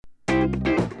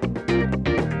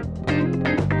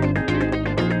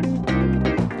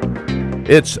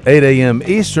It's 8 a.m.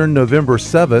 Eastern, November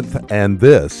 7th, and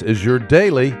this is your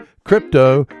daily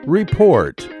crypto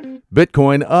report.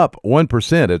 Bitcoin up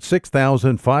 1% at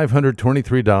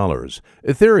 $6,523.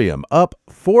 Ethereum up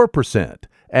 4%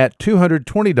 at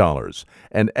 $220.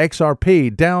 And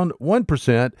XRP down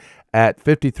 1% at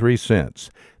 53 cents.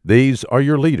 These are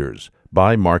your leaders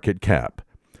by market cap.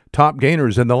 Top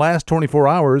gainers in the last 24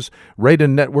 hours,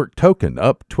 Raiden Network Token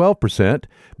up 12%,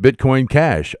 Bitcoin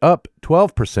Cash up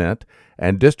 12%,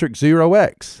 and District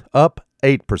 0x up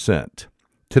 8%.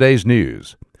 Today's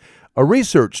news. A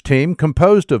research team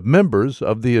composed of members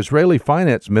of the Israeli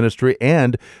Finance Ministry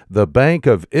and the Bank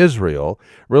of Israel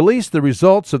released the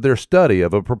results of their study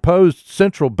of a proposed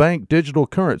central bank digital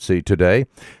currency today.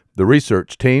 The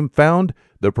research team found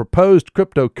the proposed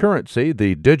cryptocurrency,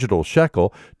 the digital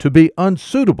shekel, to be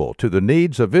unsuitable to the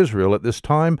needs of Israel at this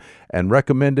time and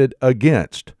recommended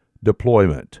against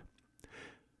deployment.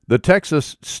 The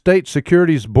Texas State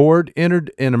Securities Board entered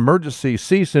an emergency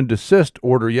cease and desist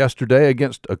order yesterday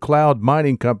against a cloud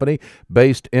mining company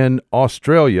based in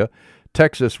Australia.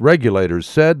 Texas regulators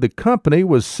said the company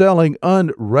was selling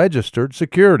unregistered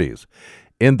securities.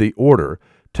 In the order,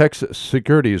 Texas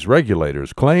securities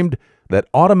regulators claimed that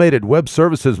automated web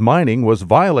services mining was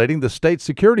violating the State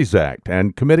Securities Act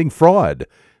and committing fraud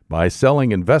by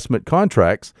selling investment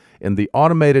contracts in the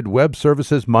automated web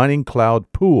services mining cloud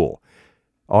pool.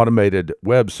 Automated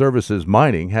Web Services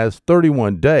Mining has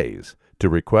 31 days to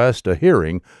request a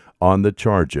hearing on the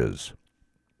charges.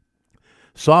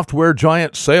 Software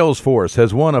giant Salesforce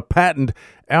has won a patent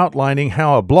outlining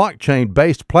how a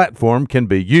blockchain-based platform can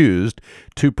be used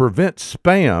to prevent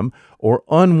spam or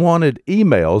unwanted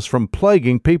emails from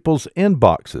plaguing people's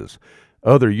inboxes.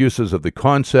 Other uses of the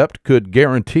concept could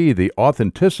guarantee the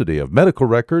authenticity of medical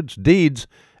records, deeds,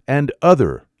 and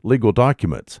other legal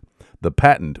documents. The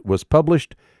patent was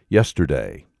published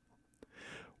yesterday.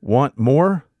 Want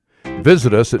more?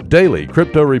 Visit us at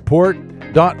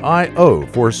dailycryptoreport.io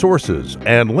for sources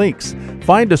and links.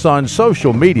 Find us on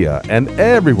social media and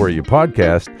everywhere you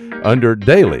podcast under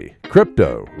Daily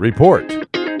Crypto Report.